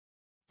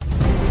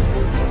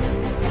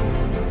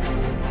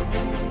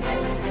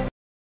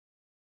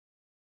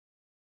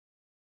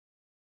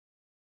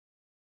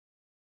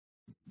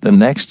The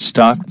next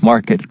stock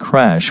market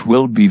crash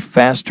will be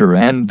faster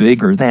and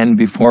bigger than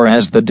before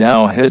as the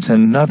Dow hits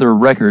another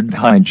record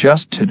high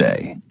just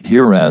today.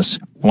 Here's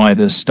why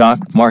the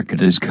stock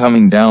market is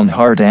coming down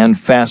hard and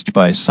fast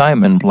by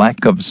Simon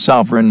Black of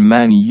Sovereign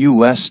Man.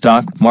 U.S.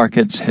 stock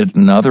markets hit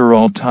another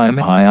all-time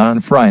high on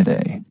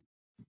Friday.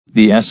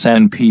 The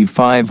S&P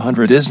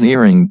 500 is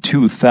nearing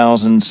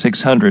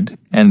 2,600,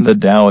 and the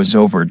Dow is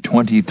over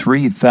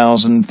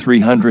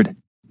 23,300.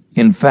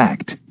 In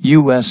fact,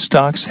 U.S.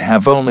 stocks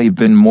have only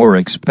been more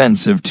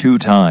expensive 2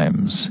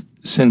 times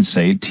since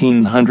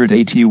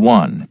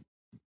 1881.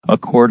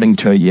 According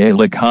to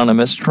Yale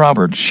economist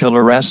Robert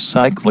Shiller's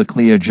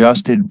cyclically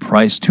adjusted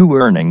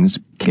price-to-earnings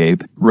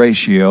 (CAPE)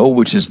 ratio,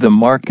 which is the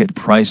market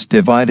price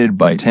divided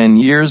by 10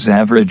 years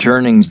average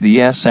earnings,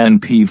 the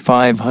S&P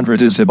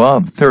 500 is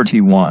above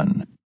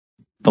 31.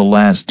 The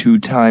last 2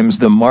 times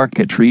the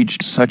market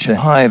reached such a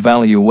high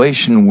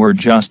valuation were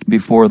just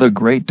before the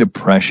Great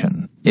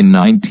Depression, in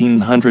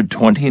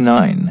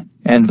 1929,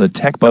 and the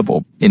tech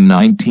bubble, in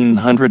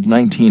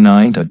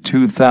 1999 to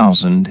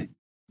 2000.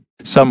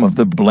 Some of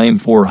the blame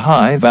for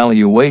high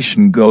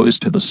valuation goes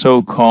to the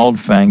so-called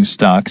FANG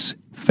stocks,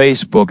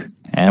 Facebook,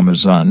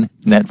 Amazon,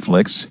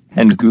 Netflix,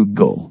 and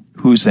Google,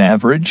 whose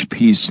average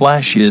P/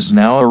 is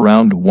now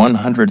around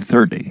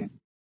 130.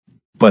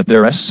 But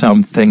there is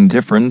something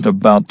different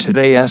about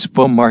today's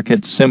bull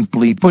market.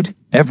 Simply put,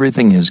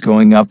 everything is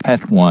going up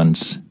at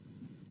once.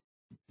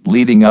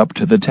 Leading up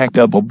to the tech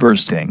bubble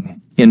bursting,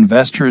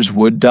 investors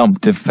would dump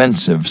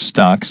defensive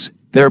stocks,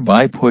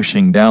 thereby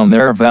pushing down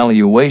their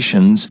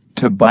valuations,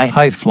 to buy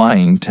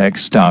high-flying tech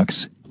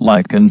stocks,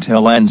 like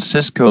Intel and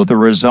Cisco. The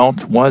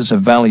result was a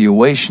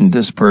valuation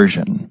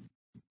dispersion.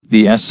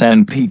 The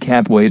S&P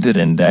cap-weighted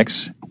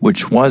index,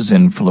 which was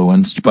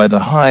influenced by the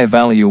high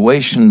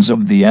valuations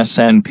of the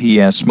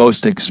S&P's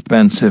most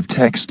expensive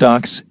tech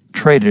stocks,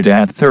 traded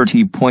at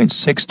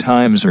 30.6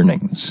 times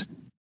earnings.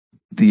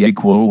 The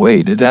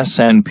equal-weighted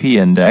S&P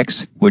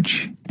index,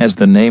 which, as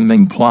the name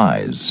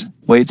implies,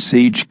 weights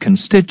each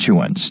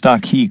constituent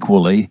stock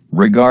equally,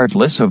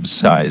 regardless of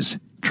size,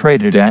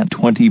 traded at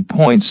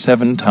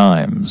 20.7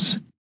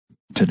 times.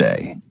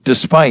 Today,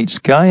 despite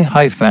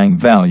sky-high FANG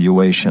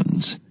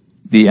valuations,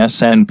 the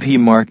S&P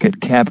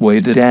market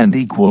cap-weighted and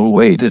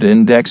equal-weighted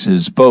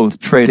indexes both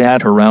trade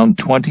at around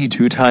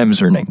 22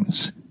 times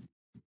earnings.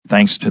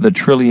 Thanks to the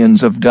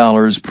trillions of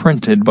dollars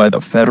printed by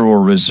the Federal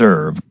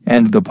Reserve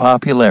and the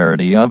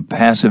popularity of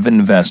passive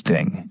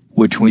investing,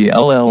 which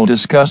we'll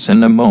discuss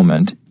in a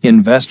moment,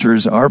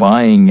 investors are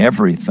buying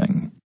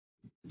everything.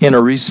 In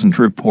a recent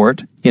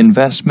report,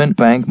 investment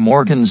bank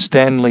Morgan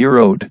Stanley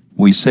wrote,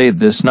 "We say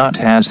this not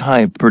as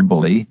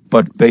hyperbole,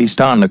 but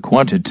based on a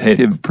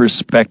quantitative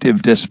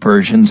perspective.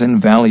 Dispersions in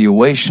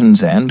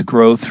valuations and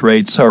growth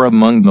rates are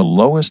among the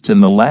lowest in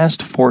the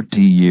last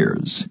 40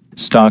 years.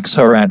 Stocks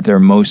are at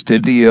their most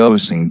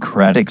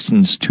idiosyncratic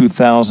since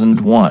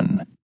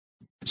 2001.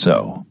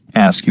 So,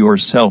 ask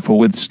yourself,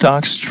 with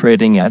stocks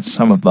trading at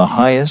some of the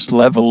highest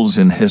levels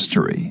in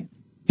history,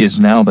 is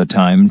now the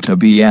time to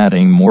be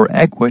adding more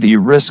equity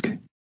risk?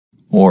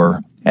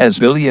 Or, as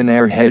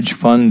billionaire hedge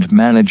fund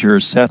manager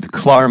Seth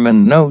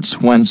Klarman notes,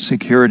 when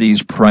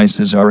securities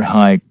prices are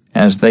high,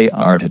 as they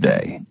are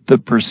today, the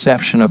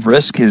perception of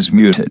risk is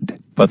muted,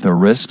 but the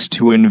risks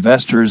to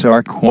investors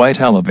are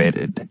quite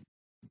elevated.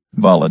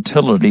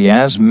 Volatility,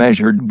 as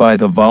measured by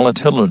the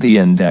Volatility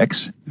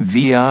Index,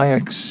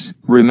 VIX,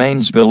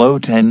 remains below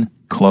 10,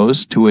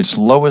 close to its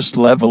lowest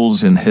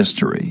levels in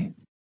history.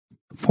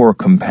 For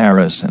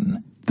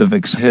comparison, the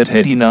VIX hit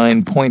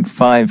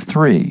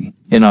 89.53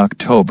 in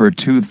October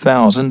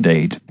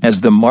 2008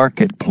 as the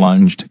market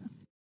plunged.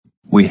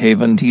 We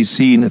haven't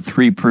seen a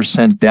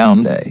 3%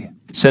 down day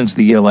since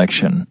the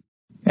election.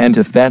 And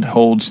if that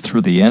holds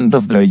through the end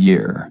of the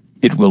year,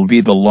 it will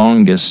be the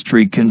longest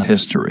streak in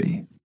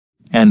history.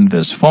 And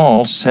this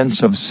false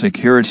sense of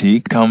security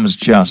comes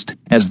just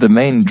as the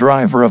main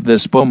driver of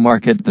this bull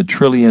market, the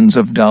trillions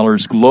of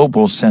dollars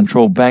global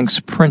central banks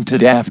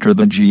printed after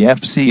the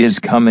GFC, is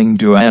coming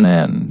to an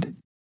end.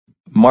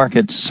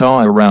 Markets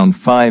saw around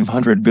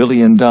 $500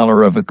 billion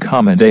of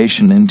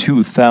accommodation in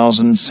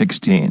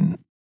 2016.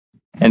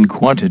 And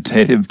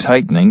quantitative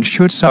tightening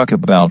should suck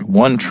about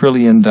 $1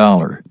 trillion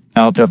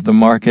out of the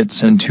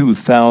markets in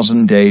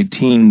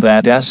 2018.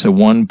 That's a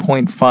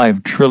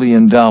 $1.5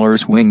 trillion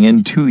swing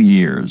in 2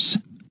 years.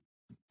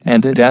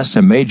 And it's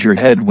a major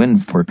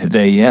headwind for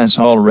today's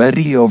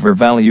already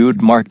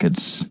overvalued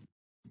markets.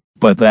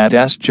 But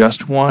that's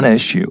just one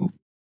issue.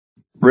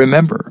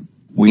 Remember,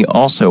 we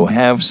also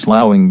have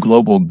slowing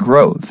global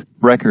growth,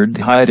 record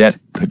high debt,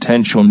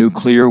 potential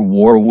nuclear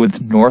war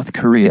with North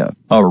Korea,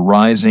 a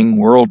rising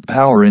world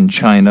power in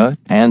China,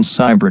 and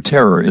cyber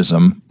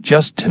terrorism,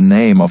 just to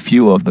name a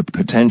few of the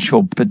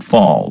potential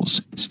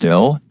pitfalls.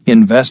 Still,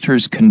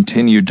 investors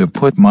continue to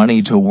put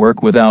money to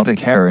work without a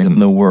care in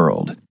the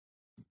world.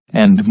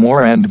 And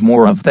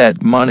more of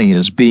that money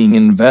is being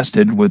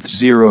invested with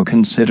zero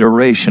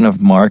consideration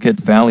of market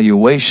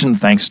valuation,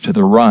 thanks to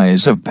the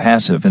rise of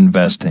passive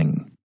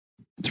investing.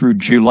 Through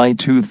July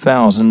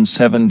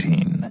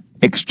 2017,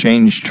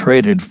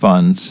 Exchange-traded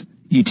funds,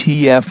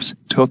 ETFs,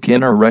 took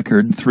in a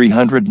record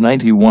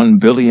 $391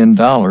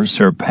 billion,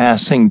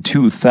 surpassing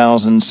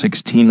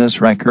 2016's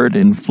record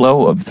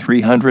inflow of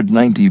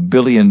 $390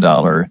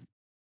 billion.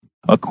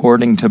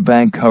 According to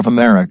Bank of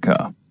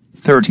America,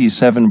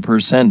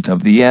 37%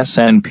 of the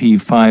S&P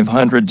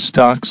 500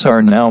 stocks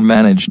are now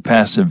managed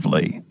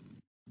passively.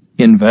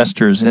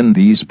 Investors in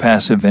these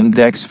passive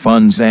index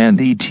funds and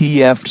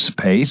ETFs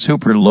pay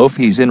super low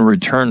fees in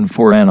return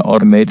for an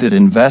automated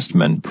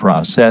investment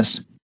process.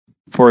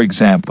 For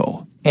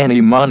example, any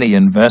money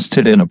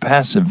invested in a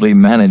passively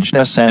managed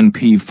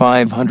S&P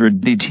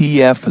 500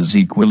 ETF is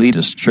equally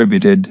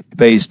distributed,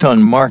 based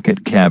on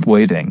market cap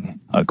weighting,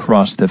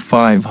 across the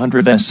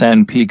 500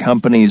 S&P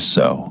companies.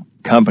 So,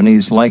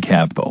 companies like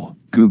Apple,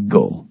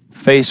 Google,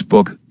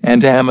 Facebook,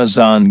 and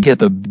Amazon get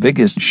the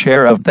biggest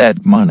share of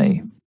that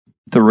money.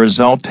 The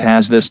result,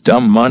 as this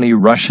dumb money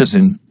rushes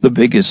in, the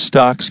biggest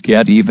stocks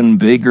get even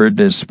bigger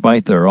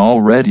despite their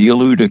already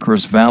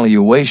ludicrous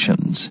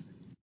valuations.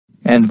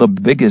 And the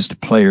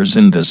biggest players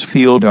in this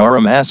field are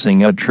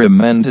amassing a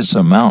tremendous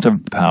amount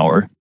of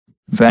power.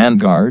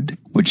 Vanguard,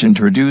 which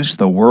introduced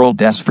the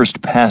world's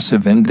first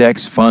passive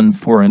index fund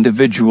for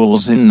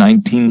individuals in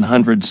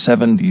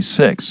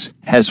 1976,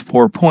 has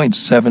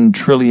 $4.7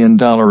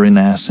 trillion in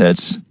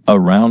assets.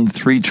 Around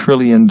 $3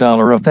 trillion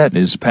of that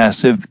is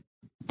passive.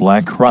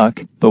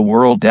 BlackRock, the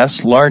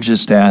world's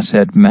largest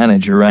asset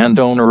manager and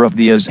owner of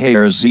the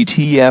Azhares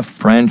ETF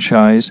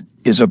franchise,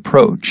 is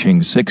approaching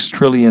 $6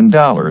 trillion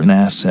in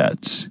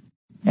assets.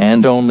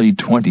 And only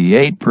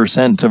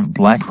 28% of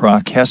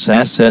BlackRock's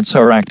assets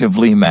are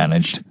actively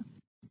managed.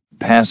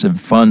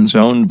 Passive funds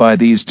owned by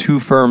these two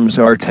firms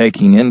are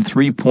taking in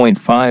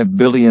 $3.5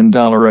 billion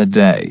a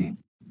day.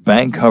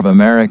 Bank of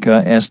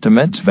America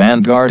estimates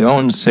Vanguard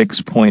owns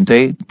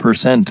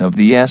 6.8% of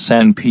the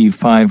S&P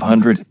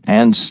 500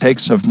 and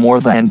stakes of more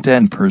than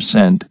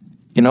 10%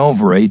 in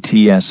over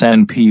 80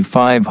 S&P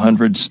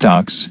 500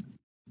 stocks.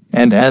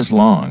 And as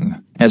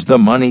long as the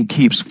money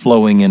keeps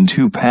flowing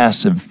into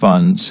passive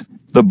funds,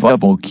 the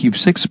bubble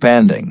keeps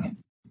expanding.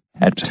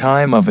 At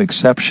time of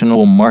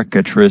exceptional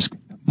market risk,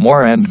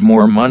 more and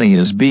more money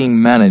is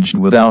being managed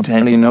without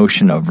any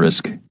notion of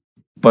risk.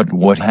 But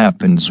what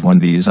happens when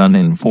these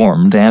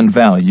uninformed and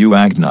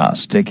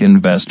value-agnostic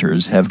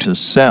investors have to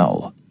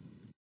sell?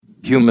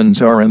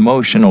 Humans are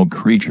emotional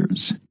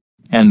creatures.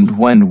 And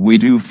when we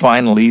do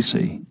finally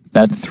see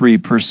that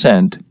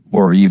 3%,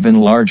 or even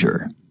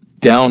larger,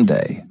 down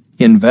day,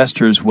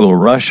 investors will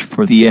rush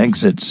for the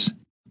exits.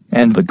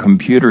 And the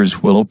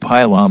computers will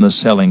pile on the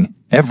selling.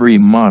 Every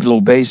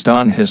model based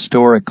on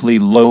historically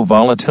low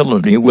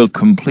volatility will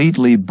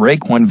completely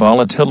break when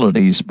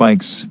volatility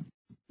spikes.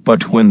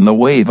 But when the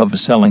wave of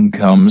selling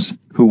comes,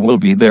 who will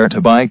be there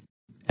to buy?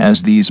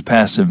 As these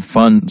passive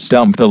funds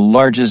dump the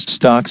largest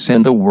stocks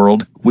in the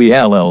world, we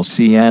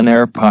LLC and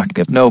air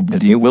pocket,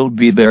 nobody will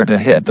be there to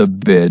hit the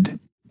bid.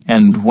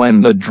 And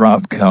when the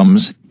drop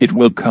comes, it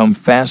will come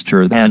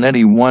faster than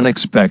anyone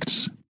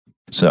expects.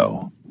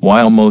 So,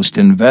 while most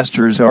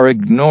investors are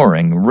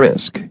ignoring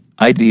risk,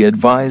 I'd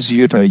advise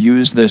you to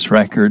use this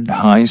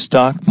record-high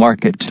stock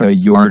market to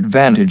your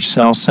advantage.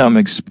 Sell some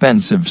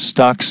expensive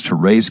stocks to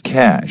raise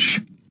cash.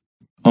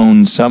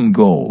 Own some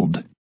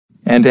gold.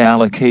 And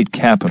allocate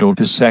capital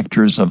to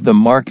sectors of the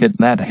market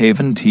that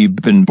haven't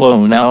been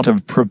blown out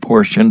of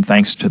proportion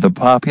thanks to the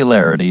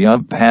popularity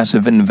of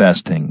passive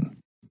investing.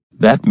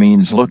 That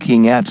means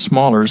looking at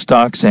smaller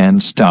stocks and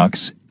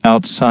stocks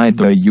outside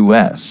the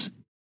U.S.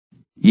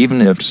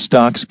 Even if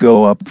stocks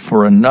go up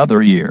for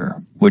another year,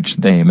 which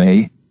they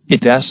may,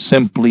 it's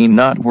simply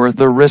not worth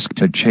the risk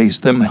to chase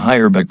them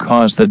higher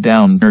because the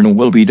downturn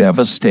will be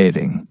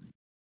devastating.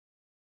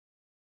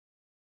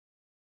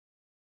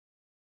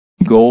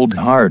 Gold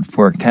hard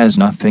fork has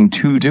nothing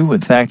to do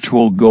with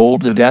actual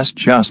gold. It's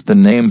just the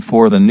name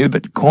for the new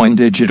Bitcoin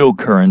digital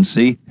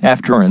currency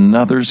after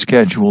another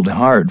scheduled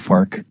hard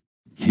fork.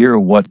 Hear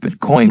what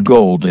Bitcoin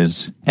Gold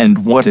is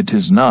and what it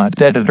is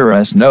not.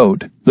 Editor's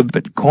note: the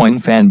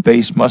Bitcoin fan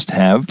base must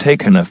have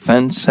taken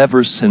offense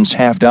ever since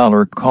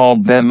 $50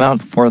 called them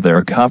out for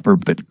their copper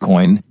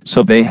Bitcoin,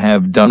 so they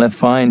have done a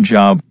fine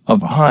job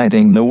of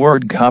hiding the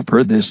word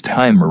copper this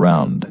time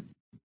around.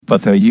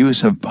 But the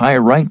use of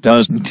pyrite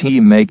doesn't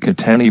make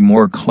it any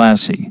more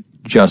classy,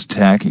 just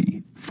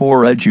tacky,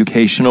 for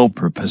educational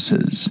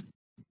purposes.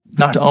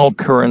 Not all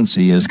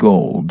currency is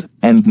gold,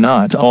 and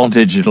not all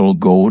digital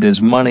gold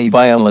is money.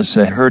 By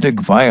Alyssa Hertig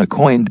via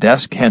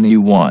CoinDesk.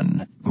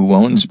 Anyone who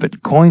owns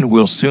Bitcoin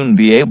will soon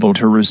be able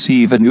to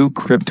receive a new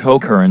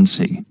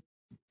cryptocurrency.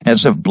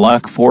 As of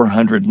block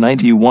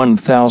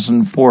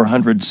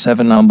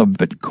 491,407 on the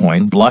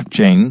Bitcoin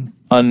blockchain,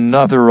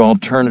 another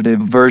alternative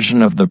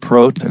version of the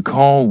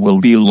protocol will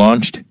be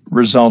launched,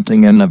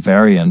 resulting in a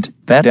variant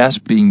that's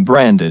being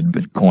branded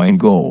Bitcoin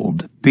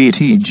Gold,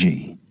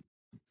 BTG.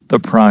 The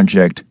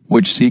project,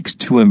 which seeks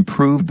to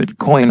improve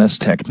Bitcoin's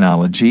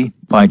technology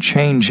by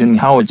changing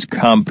how its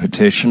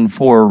competition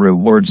for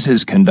rewards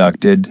is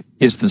conducted,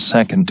 is the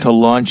second to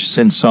launch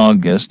since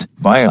August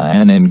via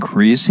an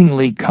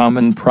increasingly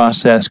common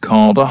process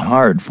called a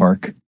hard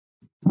fork.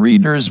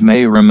 Readers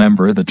may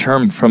remember the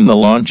term from the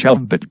launch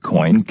of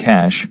Bitcoin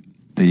Cash,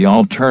 the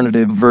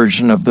alternative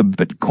version of the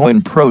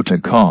Bitcoin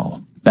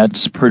protocol that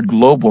spurred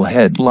global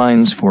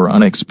headlines for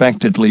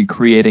unexpectedly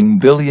creating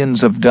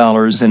billions of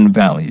dollars in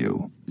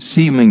value,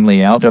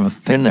 seemingly out of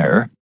thin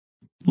air.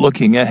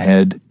 Looking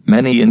ahead,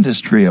 many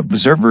industry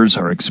observers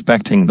are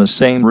expecting the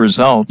same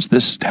results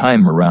this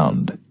time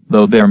around,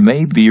 though there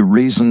may be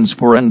reasons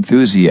for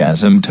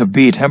enthusiasm to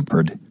be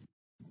tempered.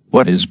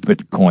 What is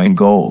Bitcoin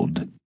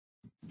Gold?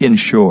 In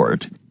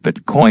short,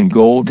 Bitcoin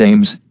Gold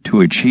aims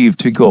to achieve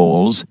two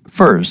goals.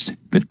 First,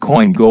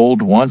 Bitcoin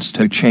Gold wants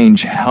to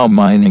change how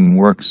mining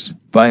works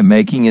by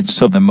making it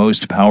so the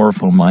most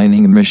powerful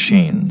mining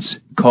machines,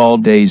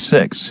 called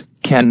ASICs,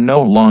 can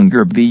no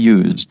longer be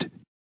used.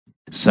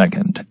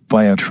 Second,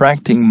 by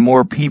attracting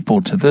more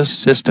people to this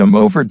system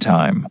over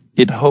time,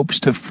 it hopes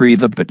to free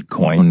the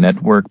Bitcoin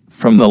network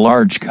from the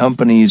large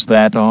companies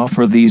that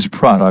offer these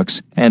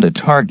products and,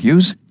 it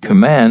argues,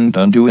 command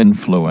undue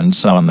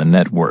influence on the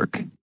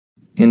network.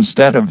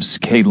 Instead of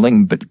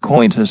scaling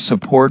Bitcoin to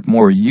support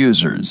more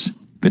users,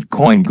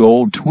 Bitcoin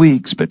Gold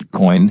tweaks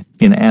Bitcoin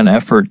in an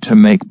effort to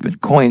make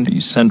Bitcoin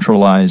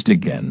decentralized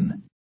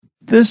again.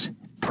 This,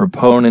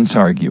 proponents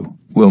argue,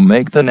 will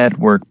make the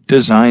network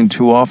designed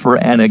to offer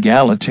an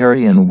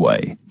egalitarian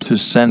way to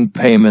send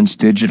payments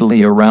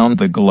digitally around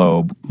the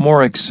globe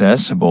more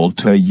accessible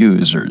to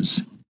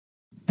users.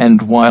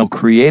 And while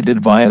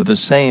created via the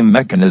same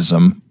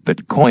mechanism,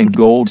 Bitcoin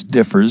Gold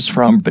differs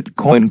from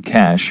Bitcoin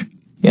Cash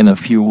in a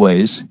few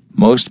ways,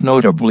 most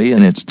notably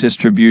in its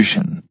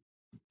distribution.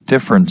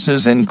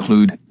 Differences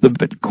include the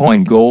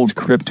Bitcoin Gold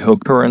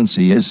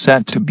cryptocurrency is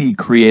set to be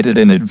created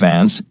in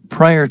advance,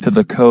 prior to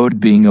the code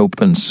being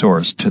open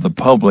sourced to the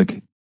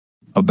public.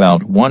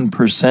 About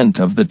 1%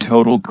 of the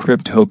total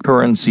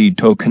cryptocurrency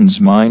tokens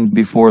mined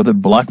before the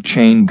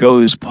blockchain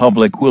goes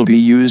public will be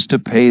used to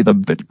pay the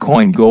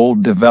Bitcoin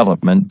Gold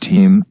development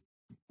team.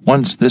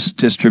 Once this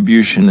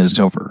distribution is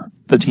over,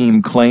 the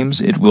team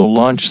claims it will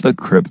launch the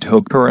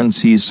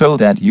cryptocurrency so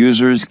that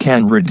users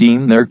can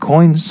redeem their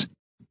coins.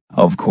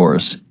 Of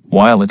course,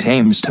 while it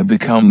aims to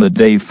become the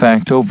de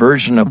facto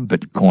version of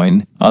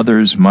Bitcoin,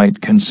 others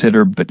might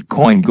consider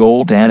Bitcoin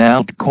Gold an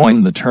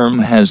altcoin. The term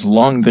has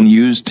long been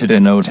used to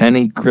denote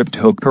any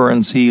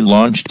cryptocurrency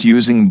launched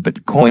using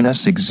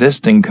Bitcoin's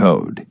existing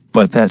code,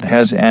 but that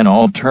has an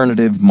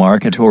alternative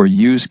market or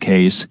use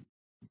case.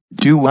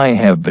 Do I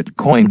have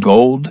Bitcoin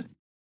Gold?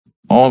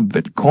 All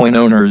Bitcoin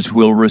owners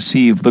will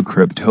receive the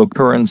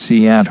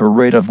cryptocurrency at a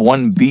rate of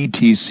 1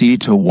 BTC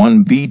to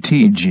 1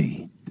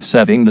 BTG,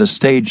 setting the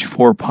stage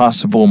for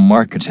possible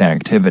market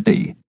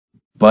activity.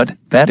 But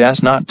that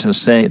is not to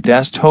say it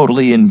is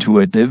totally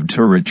intuitive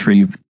to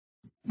retrieve.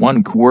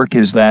 One quirk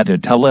is that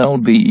it'll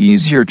be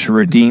easier to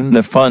redeem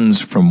the funds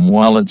from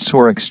wallets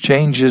or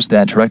exchanges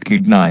that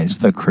recognize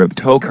the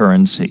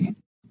cryptocurrency.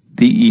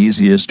 The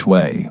easiest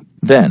way,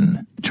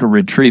 then, to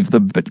retrieve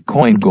the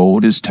Bitcoin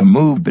Gold is to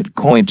move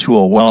Bitcoin to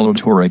a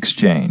wallet or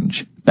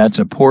exchange that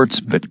supports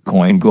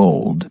Bitcoin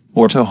Gold,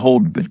 or to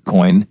hold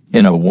Bitcoin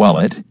in a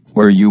wallet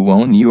where you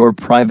own your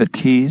private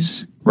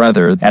keys,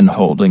 rather than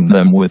holding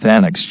them with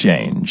an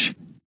exchange.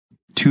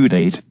 To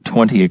date,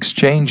 20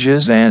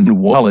 exchanges and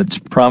wallets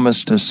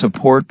promise to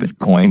support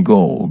Bitcoin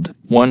Gold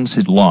once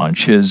it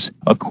launches,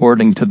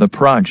 according to the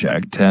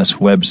project's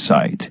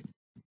website.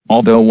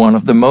 Although one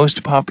of the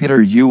most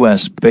popular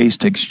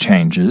US-based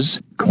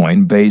exchanges,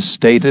 Coinbase,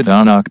 stated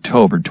on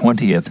October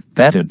 20th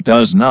that it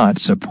does not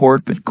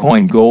support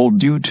Bitcoin Gold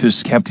due to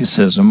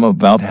skepticism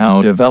about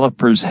how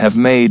developers have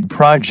made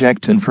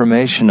project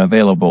information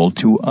available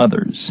to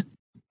others.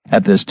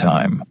 At this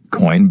time,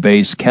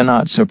 Coinbase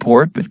cannot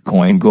support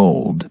Bitcoin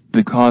Gold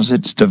because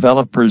its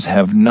developers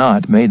have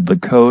not made the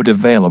code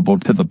available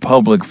to the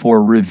public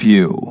for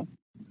review.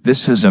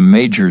 This is a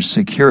major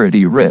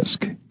security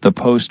risk, the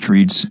post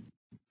reads.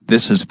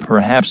 This is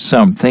perhaps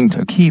something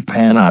to keep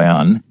an eye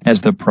on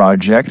as the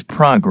project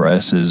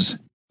progresses.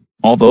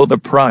 Although the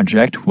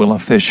project will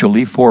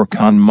officially fork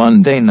on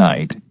Monday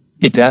night,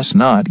 it is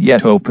not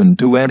yet open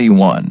to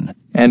anyone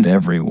and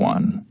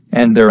everyone,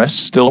 and there is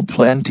still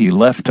plenty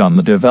left on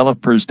the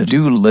developers'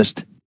 to-do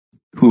list.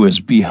 Who is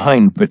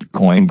behind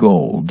Bitcoin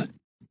Gold?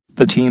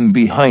 The team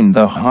behind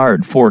the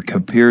hard fork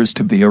appears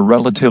to be a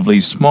relatively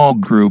small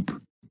group.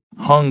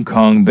 Hong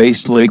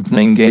Kong-based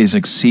Lightning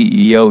ASIC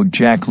CEO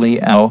Jack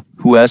Liao,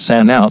 who is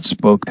an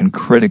outspoken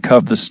critic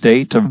of the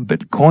state of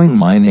Bitcoin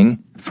mining,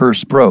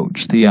 first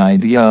broached the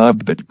idea of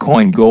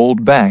Bitcoin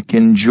Gold back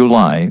in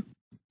July.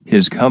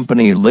 His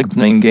company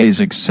Lightning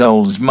ASIC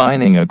sells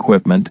mining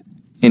equipment,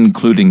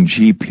 including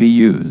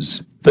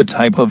GPUs, the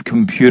type of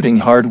computing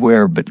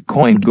hardware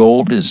Bitcoin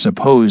Gold is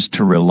supposed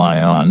to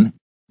rely on.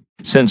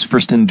 Since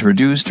first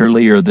introduced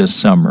earlier this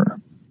summer,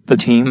 the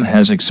team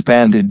has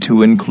expanded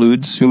to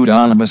include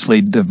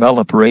pseudonymously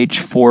developer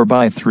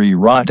H4x3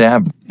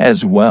 Rotab,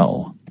 as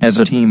well as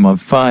a team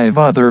of 5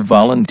 other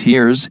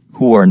volunteers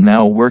who are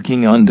now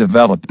working on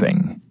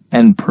developing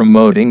and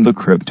promoting the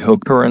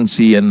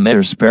cryptocurrency in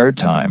their spare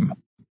time.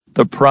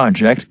 The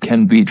project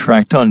can be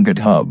tracked on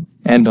GitHub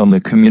and on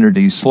the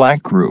community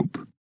Slack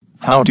group.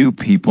 How do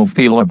people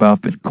feel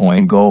about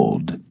Bitcoin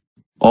Gold?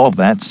 All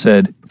that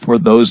said, for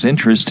those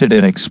interested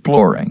in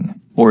exploring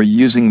or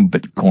using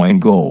Bitcoin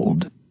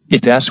Gold,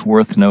 it's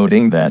worth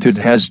noting that it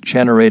has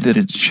generated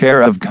its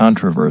share of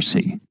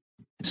controversy.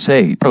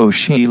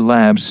 Satoshi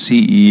Labs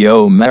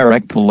CEO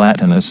Marek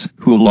Platinos,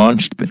 who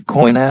launched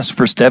Bitcoin's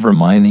first ever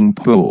mining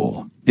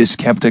pool, is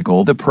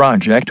skeptical the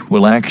project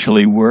will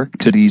actually work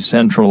to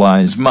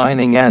decentralize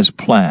mining as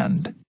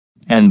planned.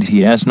 And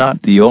he is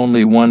not the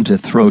only one to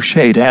throw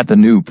shade at the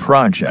new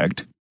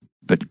project.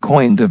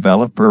 Bitcoin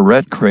developer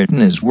Rhett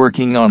Creighton is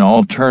working on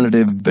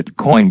alternative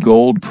Bitcoin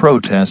Gold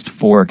protest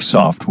fork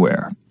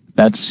software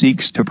that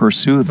seeks to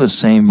pursue the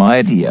same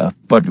idea,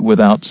 but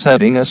without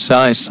setting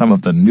aside some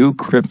of the new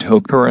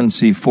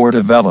cryptocurrency for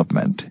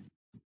development.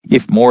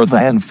 If more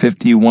than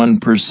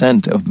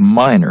 51% of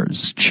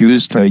miners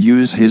choose to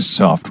use his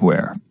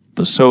software,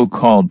 the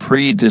so-called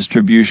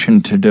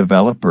pre-distribution to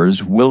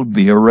developers will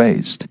be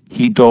erased,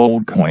 he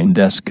told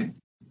CoinDesk.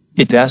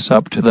 It's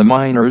up to the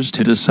miners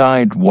to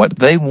decide what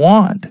they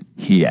want,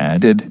 he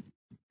added.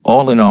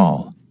 All in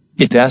all,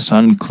 it's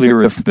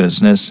unclear if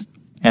business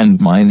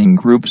and mining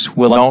groups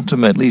will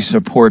ultimately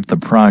support the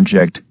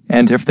project,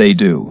 and if they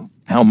do,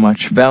 how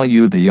much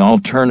value the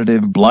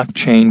alternative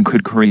blockchain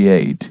could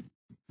create.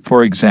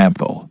 For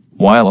example,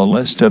 while a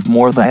list of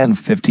more than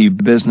 50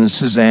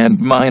 businesses and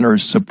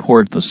miners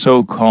support the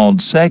so-called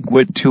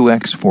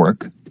SegWit2x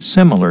fork,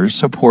 similar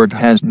support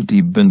hasn't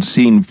been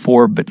seen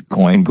for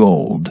Bitcoin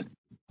Gold.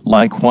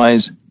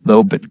 Likewise,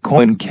 though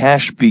Bitcoin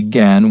Cash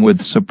began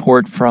with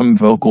support from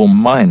vocal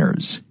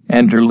miners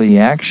and early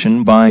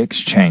action by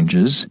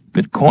exchanges,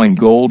 Bitcoin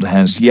Gold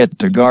has yet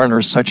to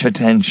garner such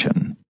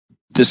attention.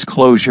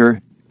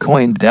 Disclosure: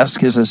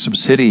 CoinDesk is a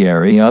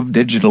subsidiary of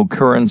Digital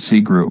Currency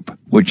Group,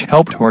 which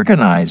helped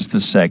organize the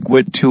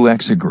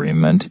SegWit2x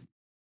agreement.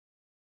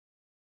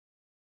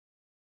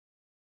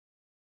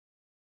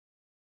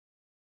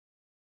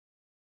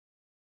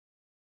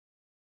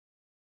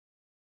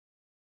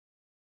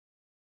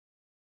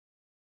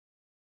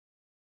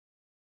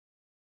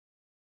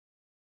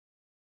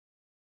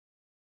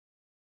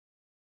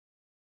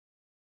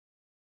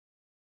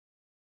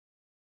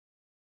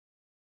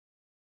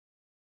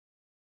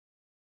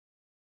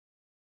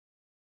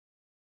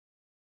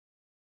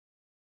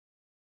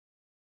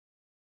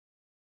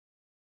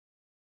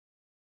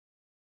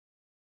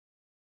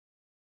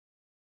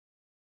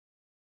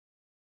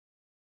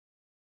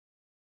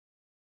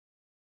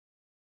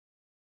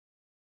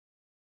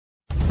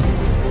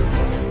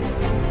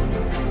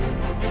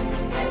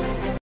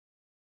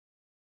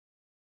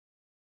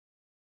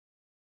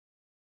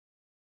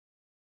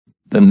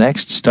 The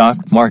next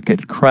stock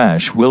market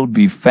crash will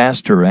be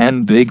faster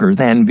and bigger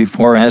than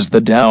before as the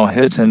Dow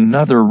hits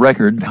another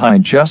record high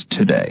just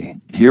today.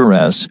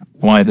 Here's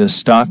why the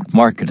stock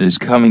market is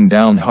coming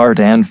down hard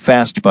and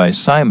fast by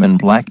Simon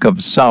Black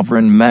of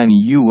Sovereign Money.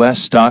 U.S.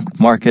 stock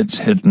markets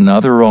hit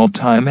another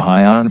all-time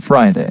high on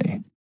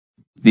Friday.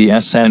 The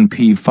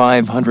S&P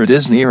 500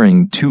 is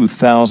nearing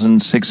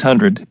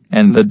 2,600,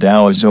 and the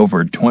Dow is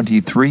over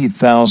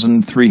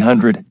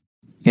 23,300.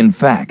 In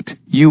fact,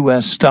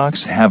 U.S.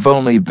 stocks have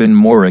only been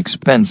more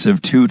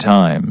expensive 2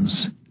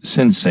 times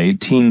since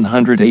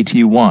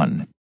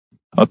 1881.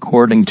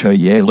 According to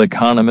Yale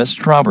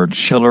economist Robert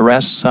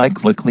Shiller's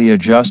cyclically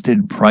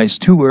adjusted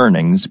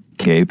price-to-earnings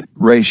 (CAPE)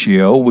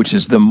 ratio, which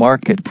is the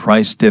market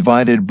price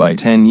divided by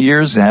 10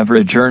 years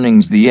average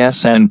earnings, the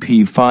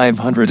S&P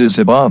 500 is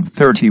above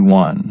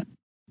 31.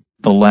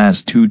 The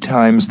last 2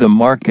 times the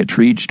market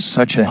reached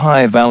such a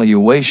high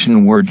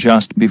valuation were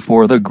just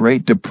before the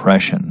Great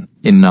Depression,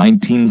 in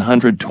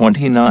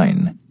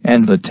 1929,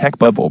 and the tech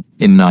bubble,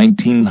 in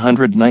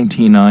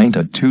 1999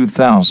 to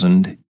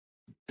 2000.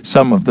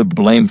 Some of the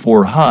blame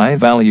for high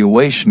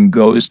valuation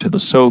goes to the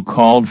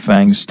so-called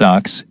FANG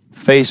stocks,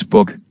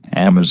 Facebook,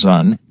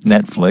 Amazon,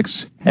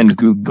 Netflix, and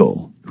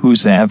Google,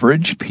 whose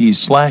average P/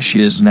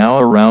 is now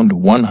around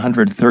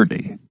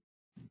 130.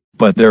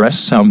 But there is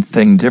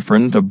something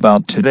different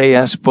about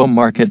today's bull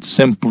market.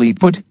 Simply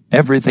put,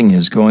 everything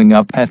is going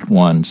up at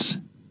once.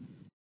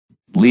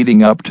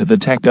 Leading up to the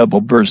tech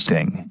bubble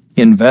bursting,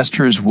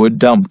 investors would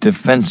dump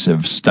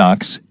defensive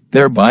stocks,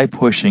 thereby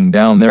pushing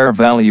down their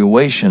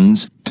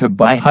valuations, to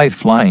buy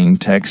high-flying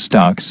tech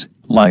stocks,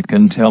 like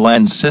Intel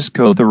and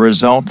Cisco. The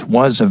result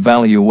was a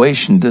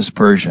valuation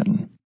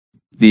dispersion.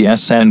 The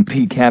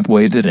S&P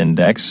cap-weighted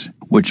index,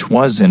 which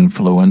was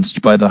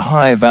influenced by the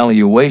high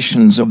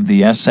valuations of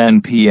the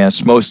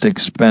S&P's most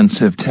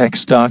expensive tech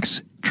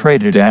stocks,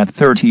 traded at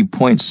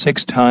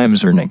 30.6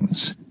 times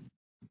earnings.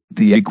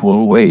 The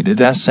equal-weighted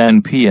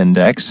S&P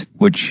index,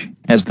 which,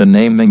 as the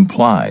name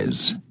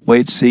implies,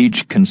 weights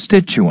each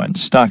constituent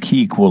stock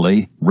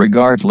equally,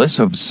 regardless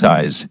of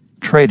size,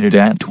 traded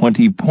at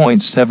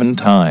 20.7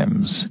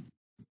 times.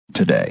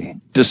 Today,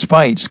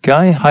 despite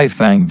sky-high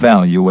FANG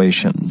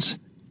valuations,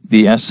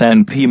 The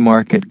S&P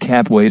market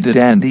cap weighted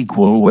and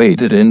equal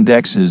weighted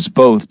indexes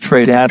both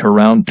trade at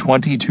around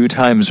 22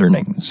 times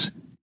earnings.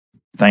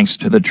 Thanks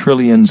to the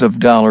trillions of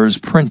dollars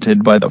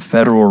printed by the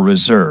Federal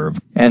Reserve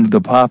and the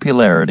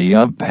popularity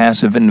of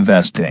passive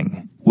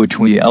investing, which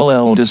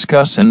we'll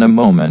discuss in a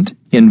moment,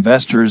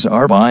 investors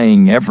are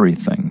buying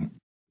everything.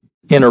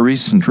 In a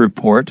recent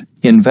report,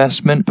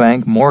 investment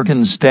bank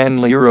Morgan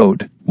Stanley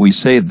wrote, "We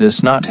say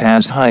this not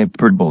as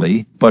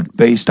hyperbole, but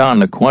based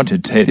on a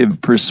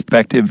quantitative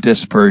perspective.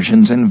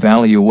 Dispersions in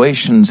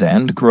valuations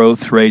and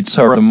growth rates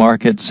are the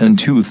markets in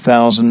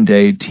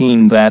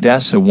 2018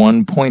 that's a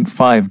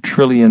 $1.5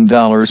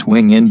 trillion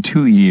swing in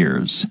 2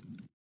 years.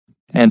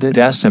 And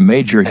it's a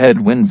major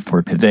headwind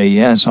for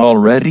today's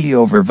already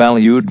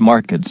overvalued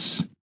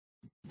markets.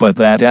 But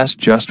that's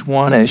just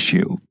one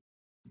issue.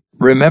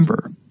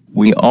 Remember,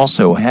 we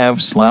also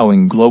have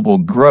slowing global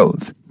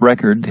growth,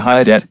 record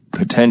high debt,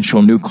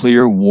 potential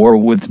nuclear war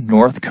with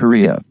North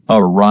Korea,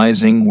 a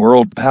rising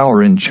world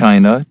power in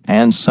China,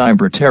 and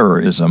cyber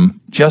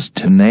terrorism, just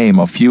to name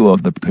a few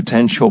of the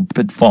potential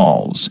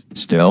pitfalls.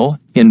 Still,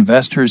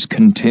 investors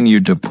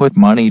continue to put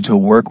money to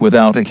work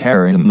without a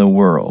care in the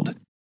world.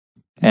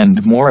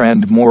 And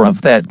more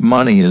of that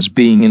money is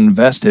being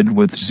invested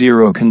with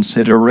zero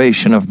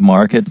consideration of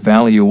market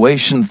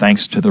valuation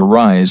thanks to the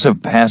rise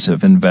of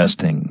passive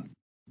investing.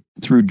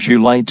 Through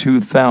July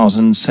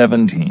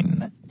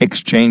 2017,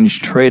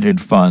 exchange-traded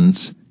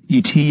funds,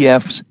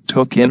 ETFs,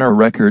 took in a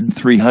record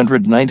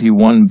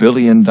 $391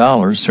 billion,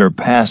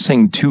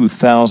 surpassing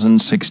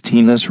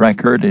 2016's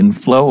record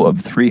inflow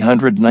of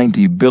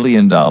 $390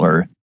 billion.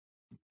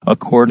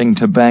 According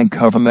to Bank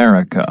of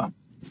America,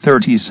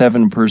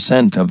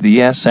 37% of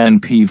the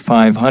S&P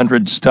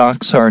 500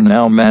 stocks are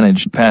now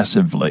managed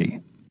passively.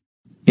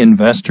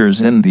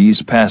 Investors in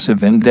these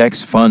passive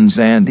index funds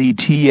and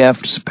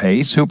ETFs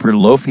pay super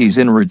low fees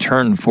in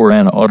return for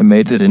an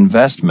automated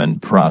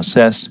investment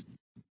process.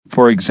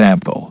 For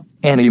example,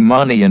 any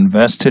money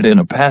invested in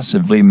a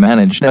passively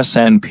managed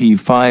S&P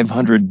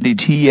 500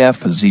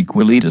 ETF is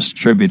equally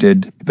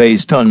distributed,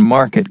 based on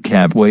market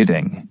cap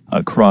weighting,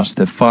 across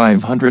the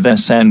 500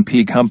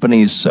 S&P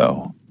companies.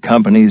 So,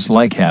 companies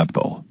like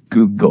Apple,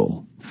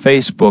 Google,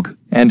 Facebook,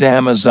 and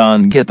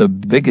Amazon get the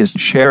biggest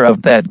share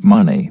of that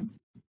money.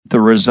 The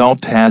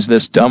result as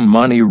this dumb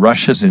money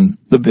rushes in,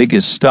 the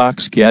biggest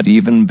stocks get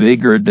even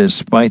bigger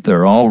despite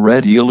their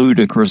already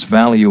ludicrous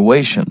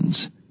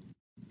valuations.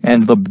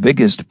 And the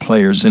biggest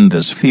players in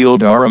this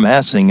field are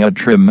amassing a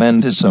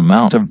tremendous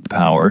amount of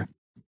power.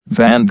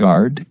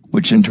 Vanguard,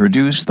 which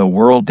introduced the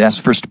world's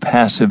first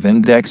passive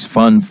index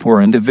fund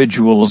for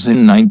individuals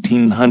in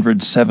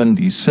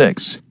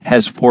 1976,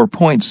 has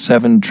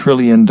 $4.7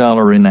 trillion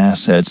in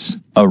assets,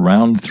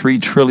 around $3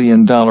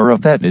 trillion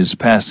of that is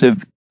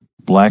passive.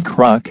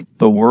 BlackRock,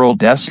 the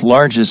world's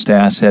largest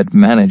asset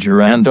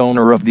manager and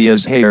owner of the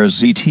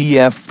Shares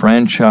ETF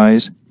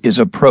franchise, is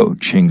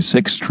approaching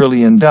 $6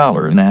 trillion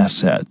in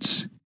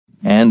assets.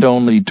 And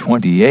only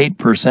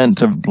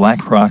 28% of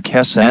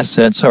BlackRock's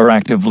assets are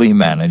actively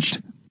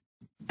managed.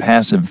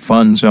 Passive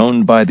funds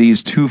owned by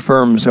these two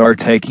firms are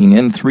taking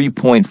in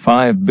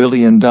 $3.5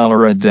 billion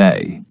a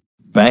day.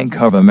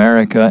 Bank of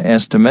America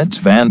estimates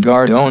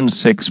Vanguard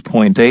owns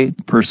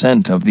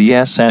 6.8% of the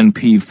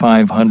S&P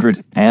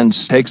 500 and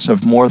stakes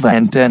of more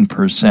than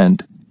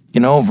 10%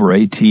 in over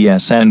 80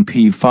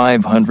 S&P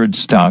 500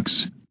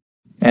 stocks.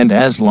 And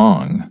as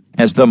long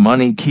as the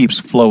money keeps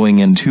flowing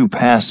into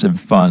passive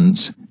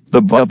funds,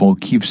 the bubble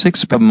keeps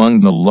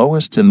among the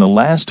lowest in the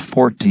last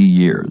 40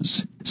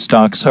 years.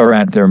 Stocks are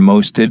at their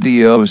most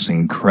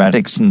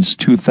idiosyncratic since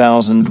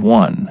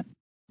 2001.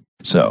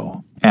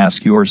 So,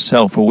 ask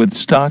yourself, with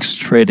stocks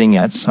trading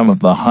at some of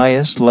the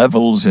highest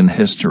levels in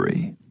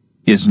history,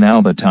 is now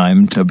the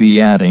time to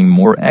be adding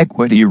more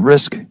equity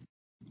risk?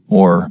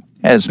 Or,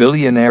 as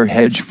billionaire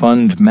hedge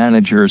fund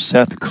manager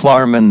Seth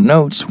Klarman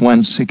notes,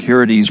 when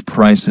securities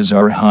prices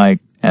are high,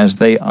 as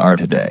they are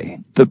today,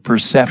 the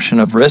perception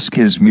of risk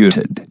is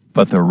muted,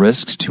 but the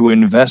risks to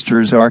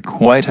investors are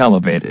quite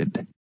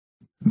elevated.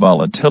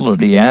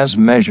 Volatility as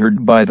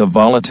measured by the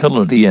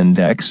Volatility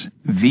Index,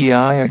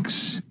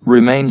 VIX,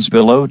 remains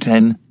below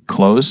 10,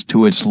 close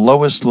to its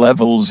lowest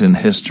levels in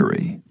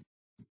history.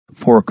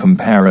 For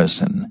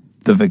comparison,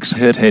 the VIX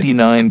hit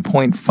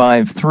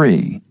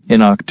 89.53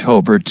 in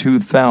October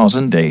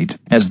 2008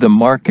 as the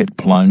market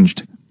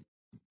plunged.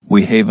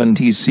 We haven't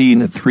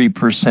seen a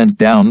 3%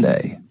 down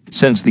day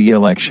since the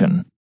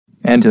election.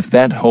 And if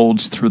that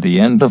holds through the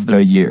end of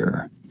the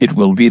year, it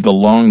will be the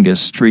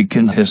longest streak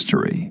in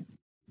history.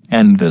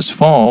 And this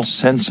false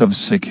sense of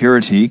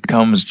security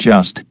comes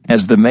just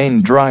as the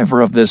main driver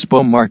of this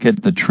bull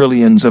market, the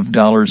trillions of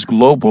dollars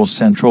global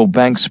central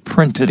banks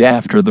printed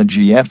after the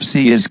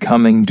GFC, is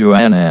coming to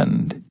an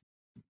end.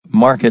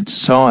 Markets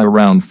saw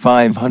around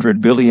 $500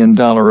 billion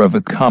of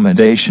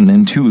accommodation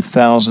in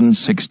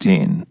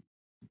 2016.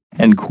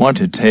 And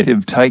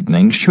quantitative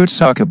tightening should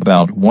suck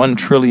about $1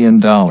 trillion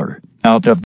out of